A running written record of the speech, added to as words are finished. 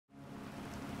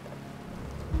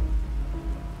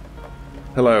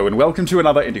Hello and welcome to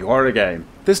another indie horror game.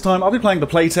 This time I'll be playing the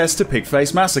playtest to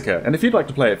PIGFACE Massacre, and if you'd like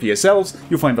to play it for yourselves,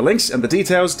 you'll find the links and the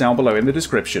details down below in the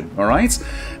description, alright?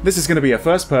 This is going to be a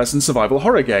first-person survival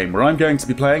horror game where I'm going to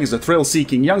be playing as a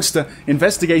thrill-seeking youngster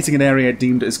investigating an area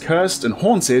deemed as cursed and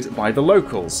haunted by the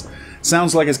locals.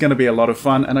 Sounds like it's going to be a lot of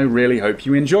fun, and I really hope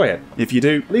you enjoy it. If you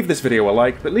do, leave this video a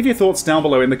like, but leave your thoughts down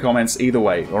below in the comments either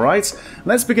way, alright?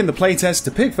 Let's begin the playtest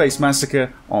to PIGFACE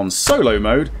Massacre on solo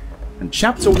mode, and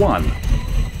Chapter 1.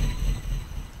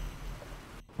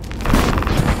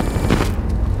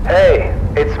 Hey,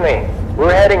 it's me.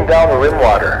 We're heading down to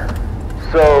Rimwater.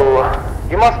 So,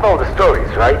 you must know the stories,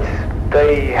 right?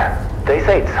 They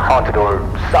say it's haunted or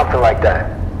something like that.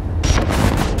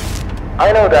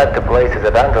 I know that the place is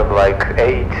abandoned like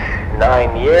 8,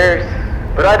 9 years,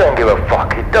 but I don't give a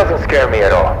fuck. It doesn't scare me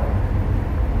at all.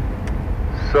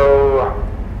 So,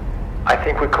 I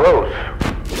think we're close.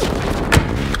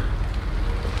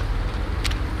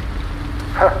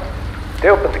 Huh. They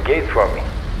opened the gates for me.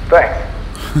 Thanks.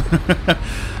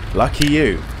 Lucky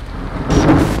you.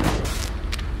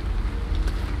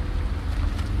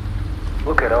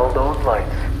 Look at all those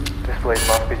lights. This place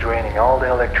must be draining all the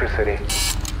electricity.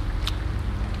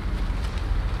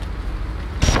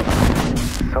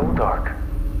 So dark.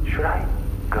 Should I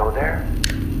go there?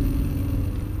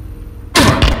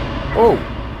 Oh.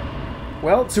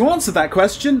 Well, to answer that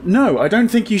question, no, I don't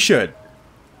think you should.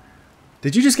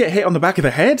 Did you just get hit on the back of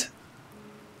the head?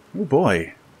 Oh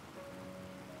boy.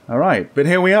 Alright, but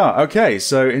here we are. Okay,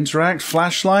 so interact,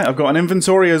 flashlight. I've got an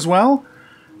inventory as well.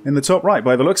 In the top right,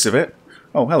 by the looks of it.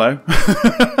 Oh, hello.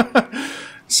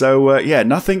 So, yeah,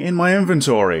 nothing in my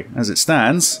inventory as it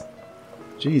stands.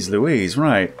 Jeez Louise,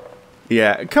 right.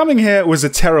 Yeah, coming here was a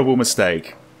terrible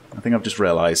mistake. I think I've just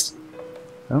realised.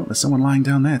 Oh, there's someone lying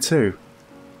down there too.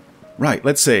 Right,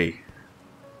 let's see.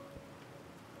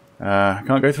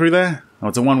 Can't go through there? Oh,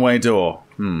 it's a one-way door.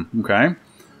 Okay.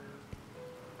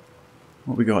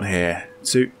 What we got here?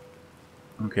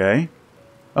 Okay.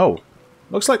 Oh,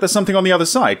 looks like there's something on the other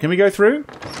side. Can we go through?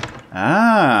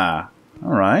 Ah,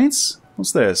 alright.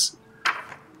 What's this?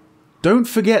 Don't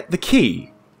forget the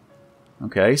key.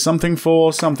 Okay, something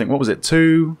for something. What was it?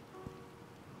 2...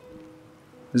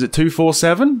 Is it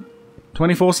 247?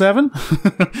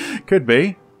 24/7? Could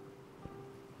be.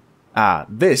 Ah,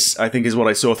 this, I think, is what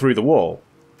I saw through the wall.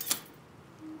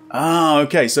 Ah,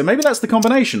 okay, so maybe that's the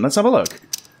combination. Let's have a look.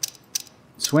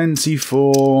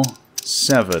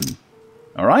 24/7.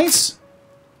 Alright.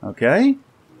 Okay.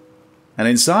 And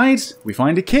inside, we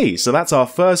find a key. So that's our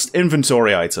first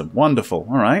inventory item. Wonderful.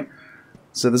 Alright.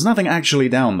 So there's nothing actually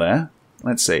down there.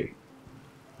 Let's see.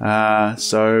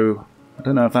 So, I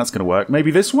don't know if that's going to work. Maybe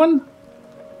this one?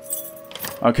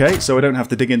 Okay, so I don't have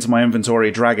to dig into my inventory,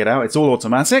 drag it out. It's all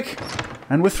automatic.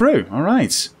 And we're through.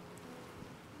 Alright.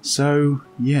 So,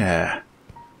 yeah.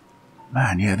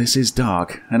 Man, yeah, this is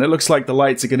dark. And it looks like the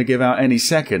lights are going to give out any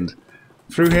second.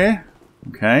 Through here?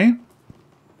 Okay.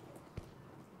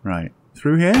 Right.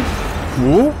 Through here?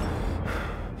 Whoa!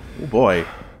 Oh boy.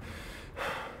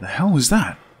 The hell was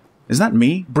that? Is that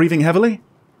me, breathing heavily?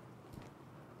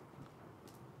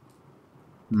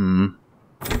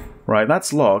 Right,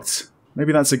 that's locked.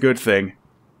 Maybe that's a good thing.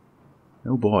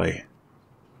 Oh boy.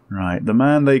 Right, the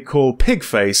man they call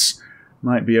PIGFACE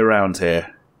might be around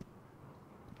here.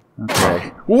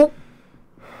 Okay. What?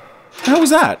 The hell was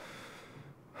that?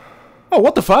 Oh,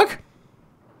 what the fuck?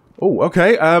 Oh,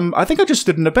 okay. I think I just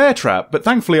stood in a bear trap, but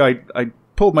thankfully I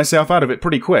pulled myself out of it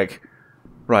pretty quick.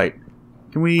 Right.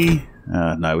 Can we...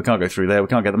 no, we can't go through there. We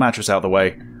can't get the mattress out of the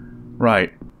way.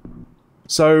 Right.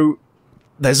 So,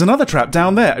 there's another trap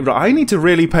down there. I need to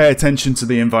really pay attention to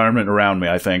the environment around me,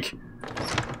 I think.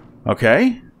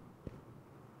 Okay.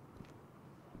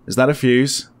 Is that a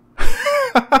fuse?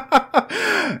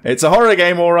 It's a horror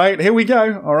game, alright. Here we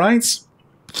go, alright.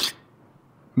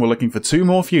 We're looking for 2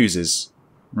 more fuses.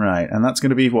 Right, and that's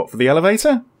going to be, what, for the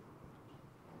elevator?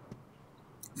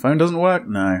 Phone doesn't work?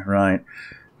 No, right.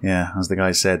 Yeah, as the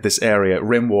guy said, this area,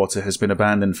 Rimwater, has been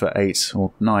abandoned for 8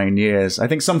 or 9 years. I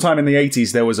think sometime in the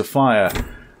 80s there was a fire,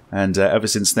 and ever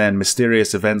since then,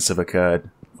 mysterious events have occurred,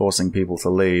 forcing people to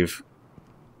leave.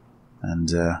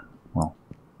 And, well,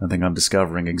 I think I'm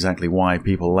discovering exactly why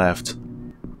people left.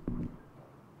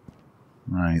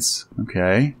 Right,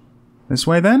 okay. This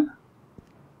way then?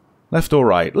 Left or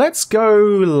right? Let's go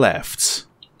left.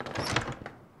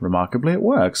 Remarkably, it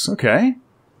works. Okay.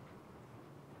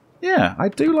 Yeah, I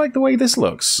do like the way this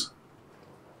looks.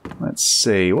 Let's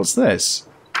see, what's this?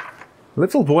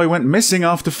 Little boy went missing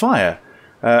after fire.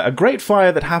 A great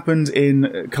fire that happened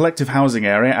in Collective Housing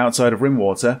Area outside of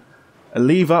Rimwater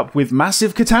leave up with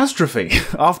massive catastrophe.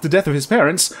 After death of his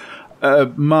parents,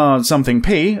 Ma something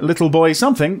P, little boy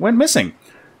something, went missing.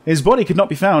 His body could not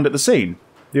be found at the scene.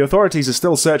 The authorities are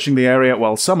still searching the area,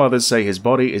 while some others say his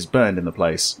body is burned in the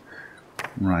place.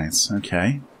 Right,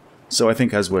 okay. So I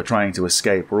think as we're trying to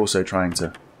escape, we're also trying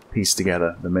to piece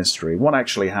together the mystery. What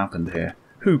actually happened here?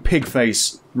 Who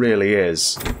Pigface really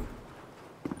is?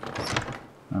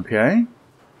 Okay.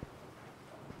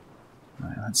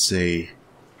 Right, let's see.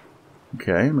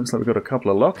 Okay, looks like we've got a couple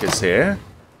of lockers here.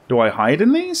 Do I hide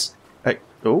in these? Hey,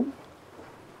 oh.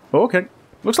 Oh, okay.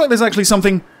 Looks like there's actually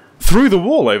something through the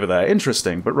wall over there.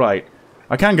 Interesting, but right.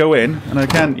 I can go in, and I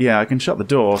can shut the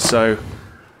door, so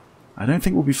I don't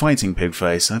think we'll be fighting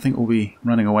Pigface. I think we'll be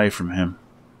running away from him.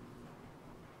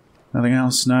 Nothing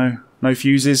else? No? No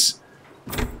fuses?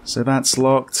 So that's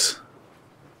locked.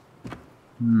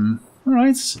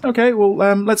 Alright. Okay, well,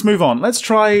 let's move on. Let's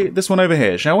try this one over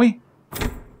here, shall we?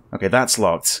 Okay, that's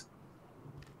locked.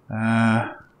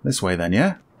 This way then,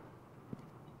 yeah?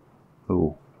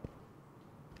 Ooh.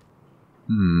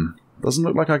 Doesn't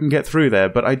look like I can get through there,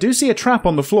 but I do see a trap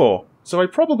on the floor, so I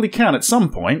probably can at some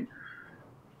point.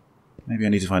 Maybe I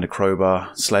need to find a crowbar,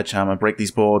 sledgehammer, break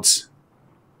these boards.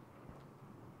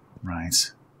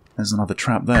 Right. There's another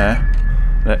trap there.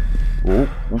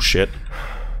 Oh shit.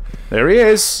 There he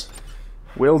is!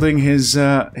 Wielding his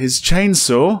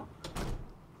chainsaw.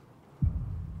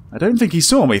 I don't think he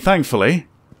saw me, thankfully.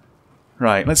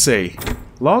 Right, let's see.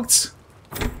 Locked?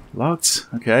 Locked,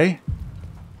 okay.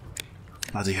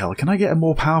 Bloody hell, can I get a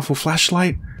more powerful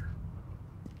flashlight?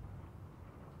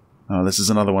 Oh, this is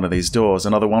another one of these doors.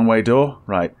 Another one-way door?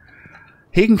 Right.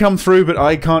 He can come through, but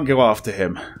I can't go after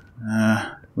him.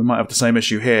 We might have the same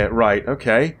issue here. Right,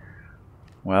 okay.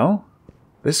 Well,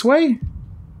 this way?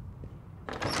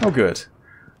 Oh, good.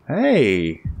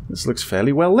 Hey, this looks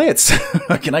fairly well lit.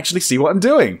 I can actually see what I'm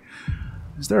doing.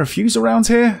 Is there a fuse around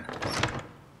here?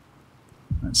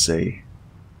 Let's see.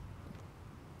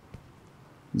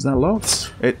 Is that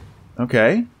locked?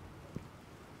 Okay.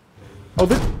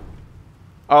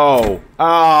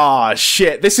 Oh,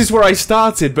 shit. This is where I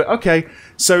started, but okay.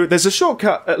 So there's a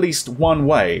shortcut at least one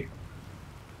way.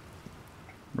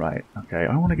 Right, okay.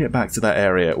 I want to get back to that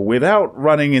area without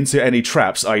running into any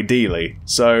traps, ideally.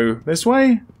 So, this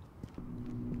way.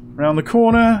 Around the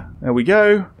corner. There we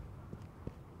go.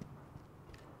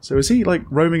 So is he, like,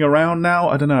 roaming around now?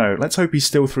 I don't know. Let's hope he's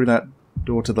still through that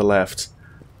door to the left.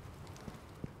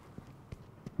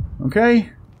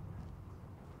 Okay.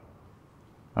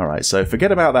 Alright, so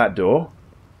forget about that door.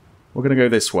 We're going to go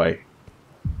this way.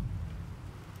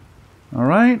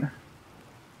 Alright.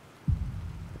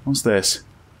 What's this?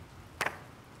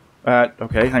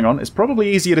 Okay, hang on. It's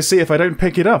probably easier to see if I don't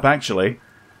pick it up, actually.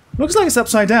 Looks like it's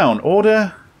upside down.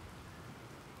 Order.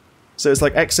 So it's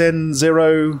like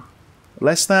XN0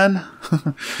 less than?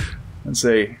 Let's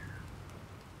see.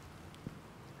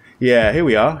 Yeah, here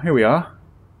we are. Here we are.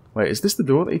 Wait, is this the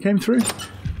door that he came through?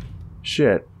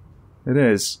 Shit. It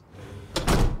is.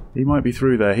 He might be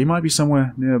through there. He might be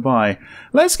somewhere nearby.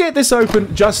 Let's get this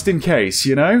open just in case,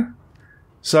 you know?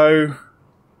 So...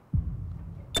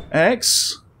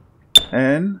 X...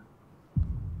 N...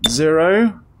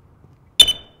 0...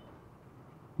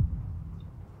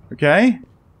 Okay.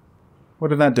 What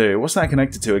did that do? What's that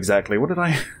connected to exactly? What did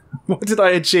I... what did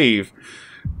I achieve?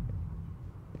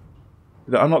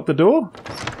 Did I unlock the door?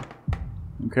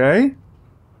 Okay.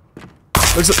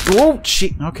 Looks like... Whoa!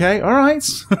 Shit! Okay, alright.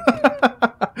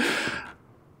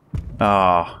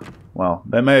 Ah. Well,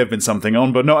 there may have been something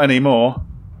on, but not anymore.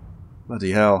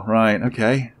 Bloody hell. Right,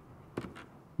 okay.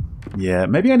 Yeah,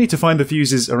 maybe I need to find the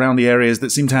fuses around the areas that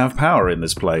seem to have power in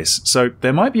this place. So,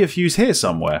 there might be a fuse here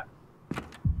somewhere.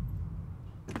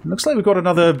 Looks like we've got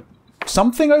another...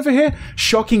 something over here?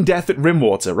 Shocking death at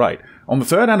Rimwater, right. On the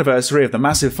 3rd anniversary of the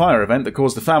massive fire event that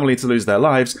caused the family to lose their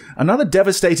lives, another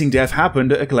devastating death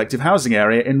happened at a collective housing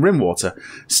area in Rimwater.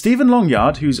 Stephen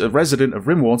Longyard, who's a resident of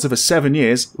Rimwater for 7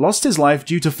 years, lost his life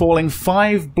due to falling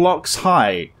 5 blocks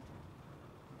high.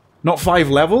 Not 5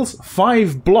 levels,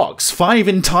 5 blocks. 5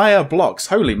 entire blocks.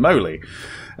 Holy moly.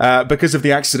 Because of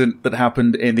the accident that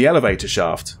happened in the elevator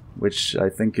shaft, which I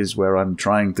think is where I'm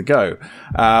trying to go.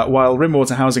 While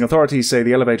Rimwater housing authorities say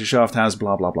the elevator shaft has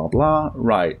blah blah blah blah.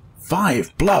 Right.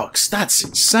 5 blocks? That's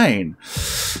insane.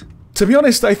 To be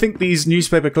honest, I think these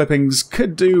newspaper clippings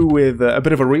could do with a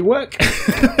bit of a rework.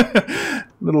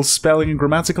 Little spelling and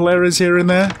grammatical errors here and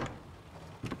there.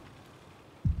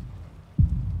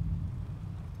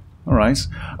 Alright.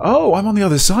 Oh, I'm on the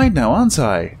other side now, aren't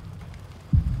I?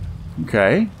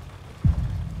 Okay.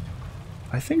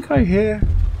 I think I hear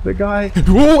the guy...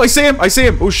 Oh, I see him! I see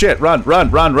him! Oh shit, run,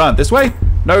 run, run, run. This way?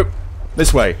 Nope.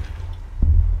 This way.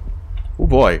 Oh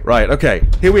boy. Right, okay.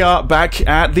 Here we are back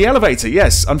at the elevator.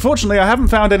 Yes, unfortunately I haven't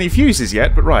found any fuses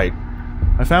yet, but right.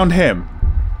 I found him.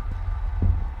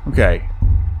 Okay.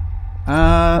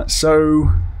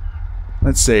 So...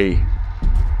 let's see.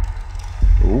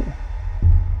 Ooh.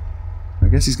 I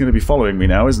guess he's going to be following me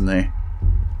now, isn't he?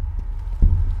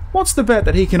 What's the bet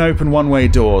that he can open one-way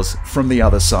doors from the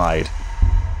other side?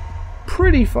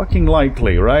 Pretty fucking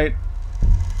likely, right?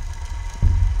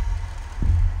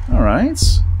 Alright.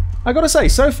 I gotta say,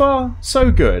 so far,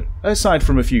 so good. Aside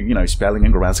from a few, you know, spelling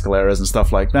and grammatical errors and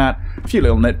stuff like that. A few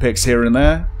little nitpicks here and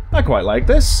there. I quite like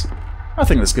this. I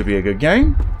think this could be a good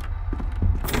game.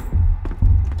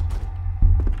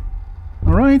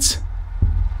 Alright.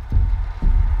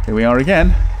 Here we are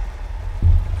again.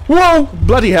 Whoa!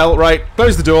 Bloody hell, right.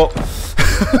 Close the door.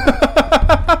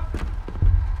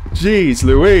 Jeez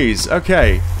Louise.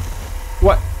 Okay.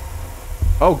 What?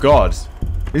 Oh god.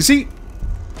 Is he...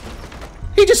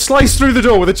 he just sliced through the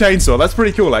door with a chainsaw. That's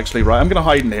pretty cool, actually. Right, I'm gonna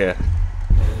hide in here.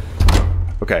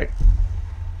 Okay.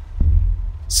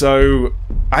 So,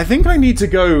 I think I need to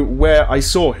go where I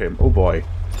saw him. Oh boy.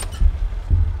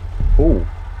 Oh.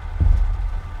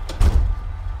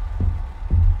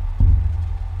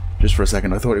 Just for a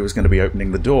second, I thought he was going to be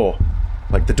opening the door.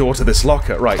 Like the door to this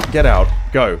locker. Right, get out.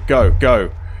 Go, go,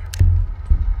 go.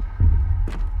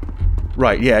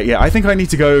 Right, yeah. I think I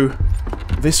need to go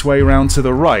this way round to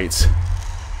the right.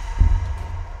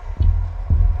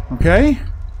 Okay.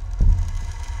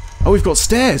 Oh, we've got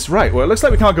stairs. Right, well, it looks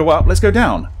like we can't go up. Let's go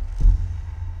down.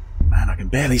 Man, I can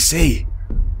barely see.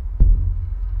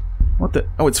 What the...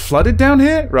 oh, it's flooded down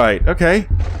here? Right, okay.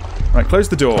 Right, close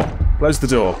the door. Close the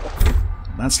door.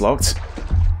 That's locked.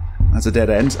 That's a dead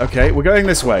end. Okay, we're going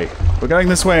this way. We're going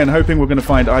this way and hoping we're going to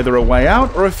find either a way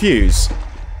out or a fuse.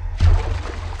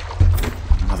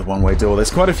 Another one-way door.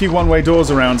 There's quite a few one-way doors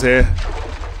around here.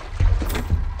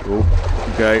 Ooh,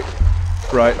 okay.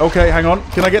 Right, okay, hang on.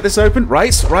 Can I get this open?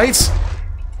 Right.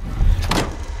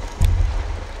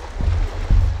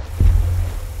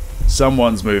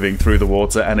 Someone's moving through the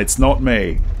water and it's not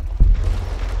me.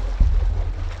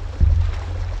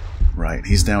 Right,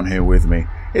 he's down here with me.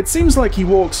 It seems like he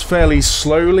walks fairly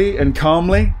slowly and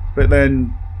calmly, but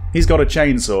then he's got a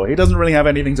chainsaw. He doesn't really have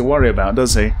anything to worry about,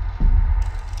 does he?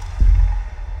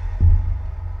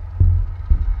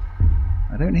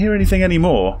 I don't hear anything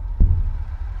anymore.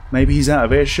 Maybe he's out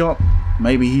of earshot.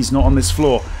 Maybe he's not on this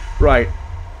floor. Right,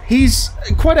 he's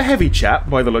quite a heavy chap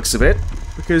by the looks of it,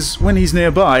 because when he's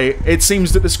nearby, it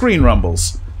seems that the screen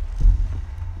rumbles.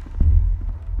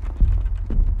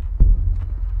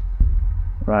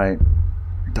 Right.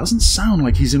 It doesn't sound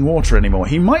like he's in water anymore.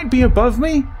 He might be above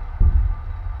me?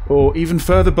 Or even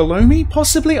further below me?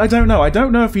 Possibly? I don't know. I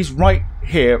don't know if he's right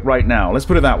here, right now. Let's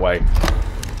put it that way.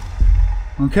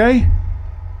 Okay.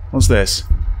 What's this?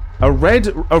 A red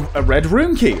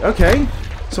room key. Okay.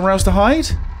 Somewhere else to hide?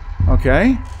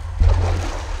 Okay.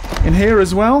 In here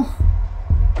as well?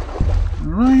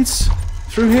 Alright.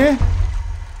 Through here?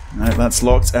 No, that's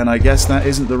locked, and I guess that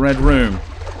isn't the red room.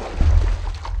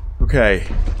 Okay.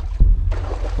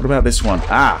 What about this one?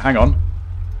 Ah, hang on.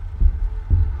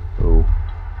 Oh.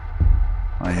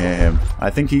 I hear him. I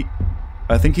think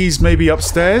he's maybe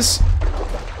upstairs.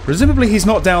 Presumably he's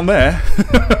not down there.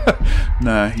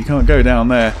 No, you can't go down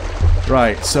there.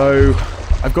 Right, so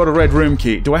I've got a red room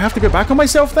key. Do I have to go back on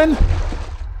myself then?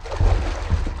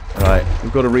 Right,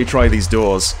 we've got to retry these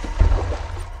doors.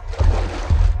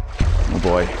 Oh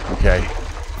boy, okay.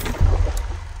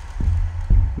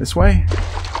 This way?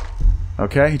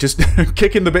 Okay, just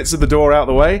kicking the bits of the door out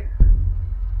the way.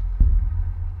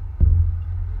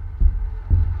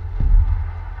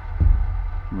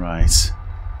 Right.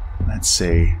 Let's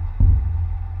see.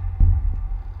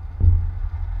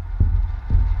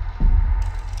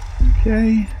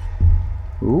 Okay.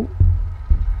 Ooh.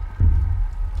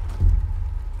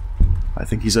 I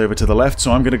think he's over to the left,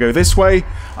 so I'm going to go this way.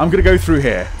 I'm going to go through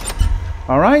here.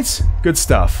 Alright? Good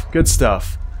stuff. Good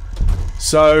stuff.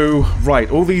 So,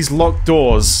 right, all these locked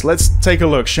doors. Let's take a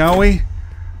look, shall we?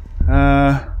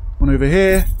 One over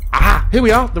here. Ah! Here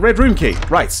we are! The red room key.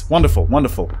 Right. Wonderful,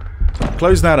 wonderful.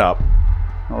 Close that up.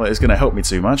 Not that it's going to help me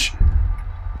too much.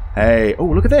 Hey. Oh,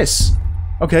 look at this.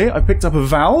 Okay, I picked up a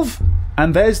valve.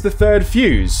 And there's the third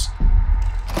fuse.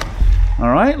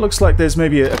 Alright, looks like there's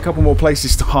maybe a couple more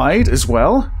places to hide as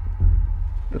well.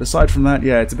 But aside from that,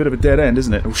 yeah, it's a bit of a dead end,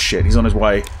 isn't it? Oh shit, he's on his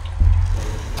way.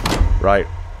 Right.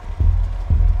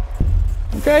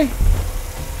 Okay.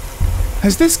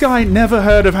 Has this guy never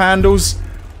heard of handles?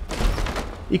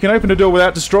 You can open a door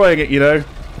without destroying it, you know.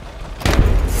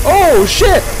 Oh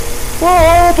shit!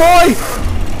 Whoa, boy!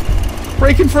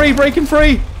 Breaking free, breaking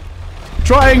free!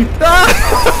 Trying.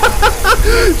 Ah!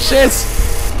 Shit!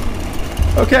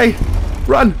 Okay.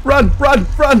 Run, run, run,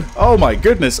 run! Oh my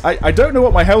goodness. I don't know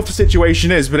what my health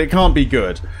situation is, but it can't be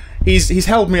good. He's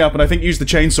held me up and I think used the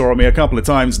chainsaw on me a couple of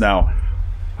times now.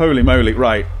 Holy moly.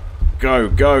 Right. Go,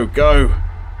 go, go.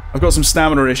 I've got some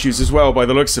stamina issues as well by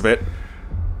the looks of it.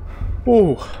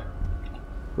 Oh.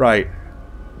 Right.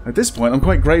 At this point, I'm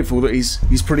quite grateful that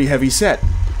he's pretty heavy set.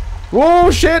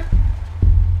 Whoa, shit!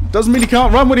 Doesn't mean he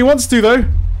can't run when he wants to, though.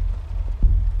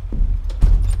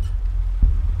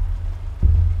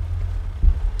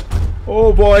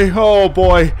 Oh boy, oh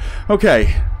boy.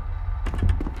 Okay.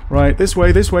 Right, this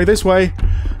way, this way, this way.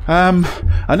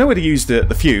 I know where to use the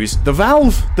fuse. The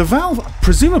valve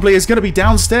presumably is going to be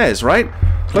downstairs, right?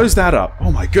 Close that up.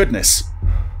 Oh my goodness.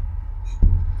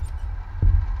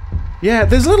 Yeah,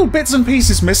 there's little bits and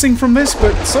pieces missing from this,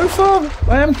 but so far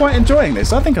I am quite enjoying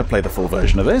this. I think I'd play the full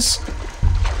version of this.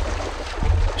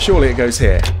 Surely it goes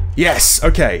here. Yes,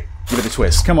 okay. Give it a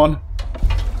twist. Come on.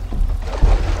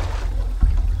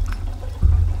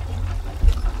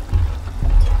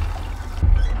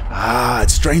 Ah,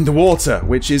 it's drained the water,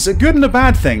 which is a good and a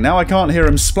bad thing. Now I can't hear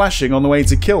him splashing on the way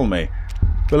to kill me.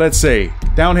 But let's see.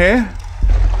 Down here?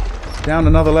 Down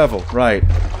another level. Right.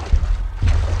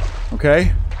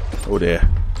 Okay. Oh dear.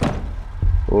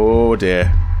 Oh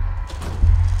dear.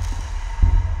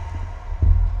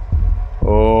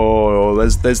 Oh,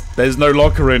 there's no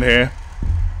locker in here.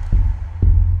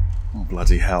 Oh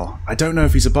bloody hell. I don't know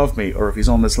if he's above me or if he's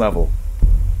on this level.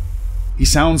 He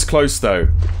sounds close though.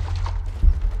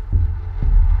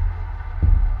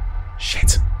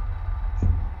 Shit.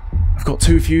 I've got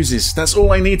 2 fuses. That's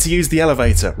all I need to use the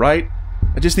elevator, right?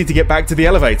 I just need to get back to the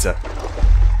elevator.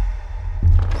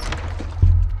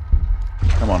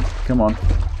 Come on, come on.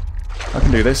 I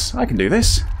can do this. I can do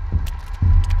this.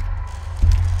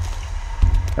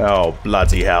 Oh,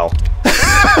 bloody hell.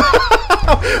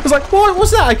 I was like, what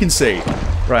was that I can see?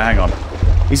 Right, hang on.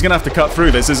 He's going to have to cut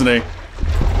through this, isn't he?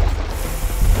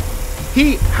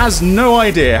 He has no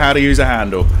idea how to use a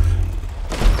handle.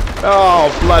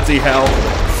 Oh, bloody hell.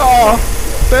 Oh,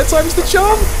 3rd time's the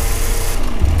charm.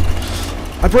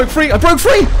 I broke free. I broke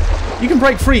free! You can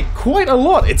break free quite a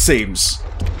lot, it seems.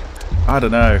 I don't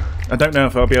know. I don't know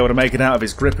if I'll be able to make it out of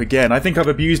his grip again. I think I've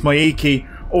abused my E-key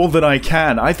all that I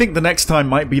can. I think the next time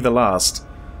might be the last.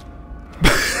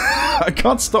 I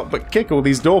can't stop but kick all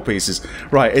these door pieces.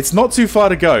 Right, it's not too far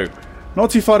to go.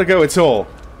 Not too far to go at all.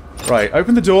 Right,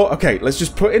 open the door. Okay, let's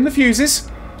just put in the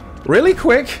fuses. Really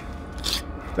quick.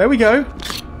 There we go.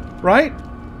 Right.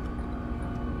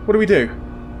 What do we do?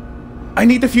 I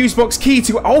need the fuse box key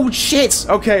to... Oh, shit!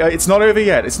 Okay, it's not over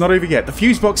yet. It's not over yet. The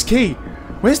fuse box key.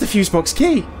 Where's the fuse box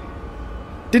key?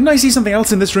 Didn't I see something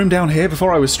else in this room down here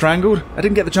before I was strangled? I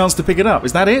didn't get the chance to pick it up.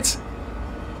 Is that it?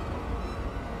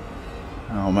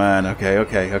 Oh, man. Okay,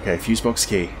 okay, okay. Fuse box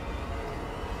key.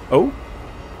 Oh.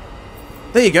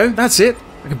 There you go. That's it.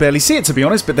 I can barely see it, to be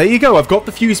honest, but there you go. I've got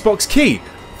the fuse box key.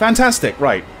 Fantastic.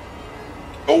 Right.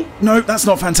 Oh, no, that's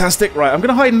not fantastic. Right, I'm going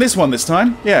to hide in this one this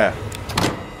time. Yeah.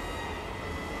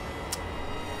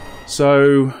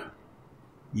 So,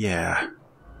 yeah.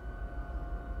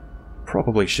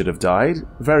 Probably should have died.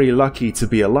 Very lucky to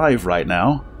be alive right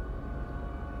now.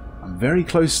 I'm very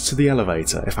close to the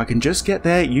elevator. If I can just get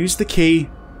there, use the key.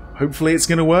 Hopefully it's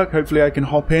going to work. Hopefully I can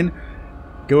hop in,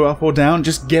 go up or down,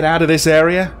 just get out of this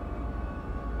area.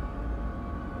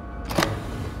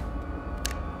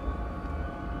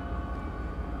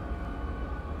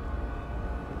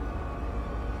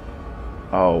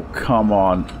 Oh, come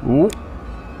on. Ooh.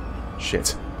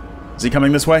 Shit. Is he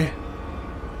coming this way?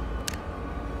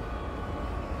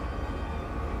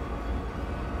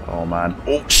 Oh, man.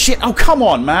 Oh, shit! Oh, come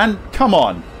on, man! Come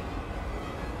on!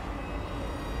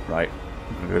 Right.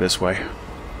 I'm gonna go this way.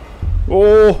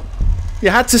 Oh! You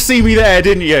had to see me there,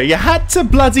 didn't you? You had to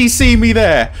bloody see me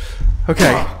there!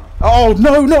 Okay. Oh,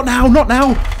 no! Not now! Not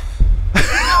now!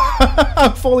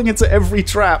 I'm falling into every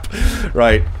trap.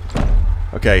 Right.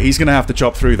 Okay, he's gonna have to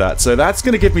chop through that. So that's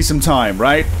gonna give me some time,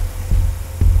 right?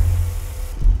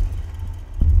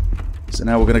 So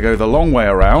now we're gonna go the long way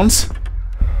around.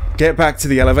 Get back to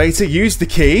the elevator, use the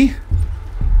key.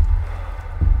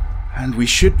 And we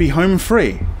should be home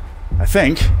free. I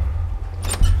think. He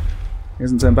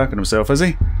hasn't turned back on himself, has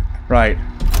he? Right.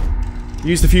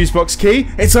 Use the fuse box key.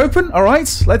 It's open?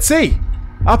 Alright, let's see.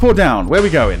 Up or down? Where are we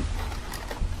going?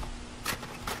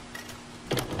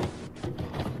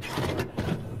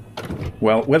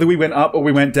 Well, whether we went up or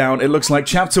we went down, it looks like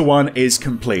Chapter 1 is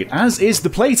complete, as is the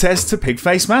playtest to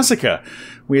PIGFACE Massacre.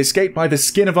 We escaped by the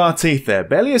skin of our teeth there,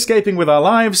 barely escaping with our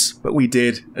lives, but we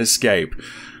did escape.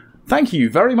 thank you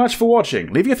very much for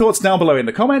watching. Leave your thoughts down below in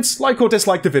the comments, like or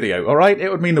dislike the video, alright?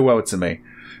 It would mean the world to me.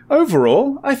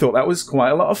 Overall, I thought that was quite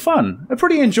a lot of fun. A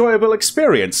pretty enjoyable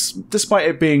experience, despite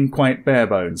it being quite bare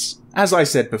bones. As I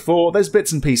said before, there's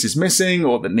bits and pieces missing,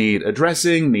 or that need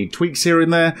addressing, need tweaks here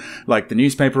and there, like the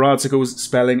newspaper articles,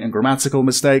 spelling and grammatical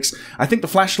mistakes. I think the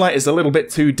flashlight is a little bit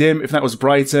too dim. If that was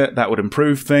brighter, that would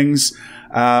improve things.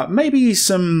 Maybe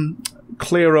some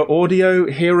clearer audio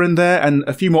here and there, and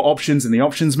a few more options in the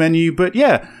options menu, but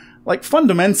yeah, like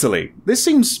fundamentally, this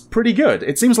seems pretty good.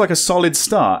 It seems like a solid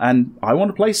start, and I want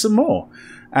to play some more.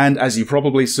 And as you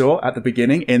probably saw at the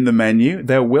beginning in the menu,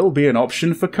 there will be an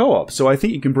option for co-op, so I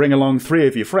think you can bring along 3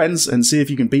 of your friends and see if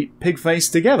you can beat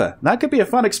PIGFACE together. That could be a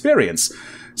fun experience.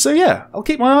 So yeah, I'll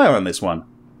keep my eye on this one.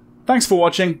 Thanks for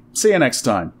watching, see you next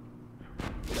time.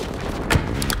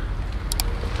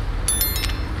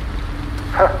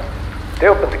 Huh, they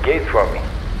opened the gates for me.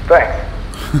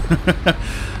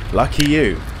 Thanks. Lucky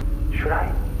you. Should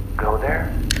I go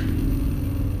there?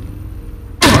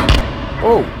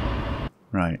 Oh!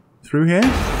 Right. Through here?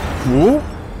 Whoa!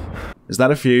 Is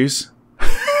that a fuse?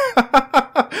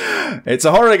 It's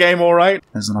a horror game, alright.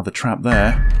 There's another trap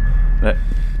there.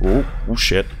 Oh,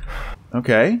 shit.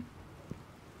 Okay.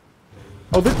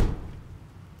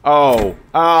 Oh,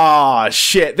 ah,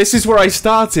 shit. This is where I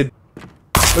started.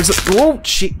 Looks like, whoa,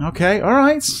 shit. Okay,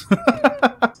 alright.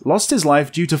 Lost his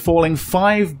life due to falling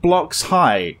 5 blocks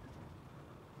high.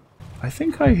 I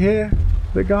think I hear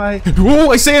the guy.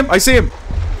 Whoa, I see him! I see him!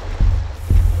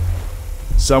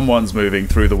 Someone's moving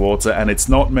through the water, and it's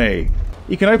not me.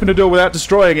 You can open a door without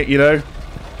destroying it, you know.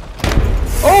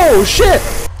 Oh, shit!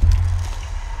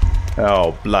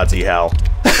 Oh, bloody hell.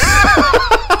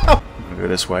 I'm gonna go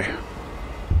this way.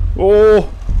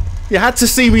 Oh, you had to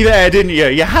see me there, didn't you?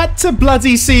 You had to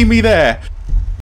bloody see me there.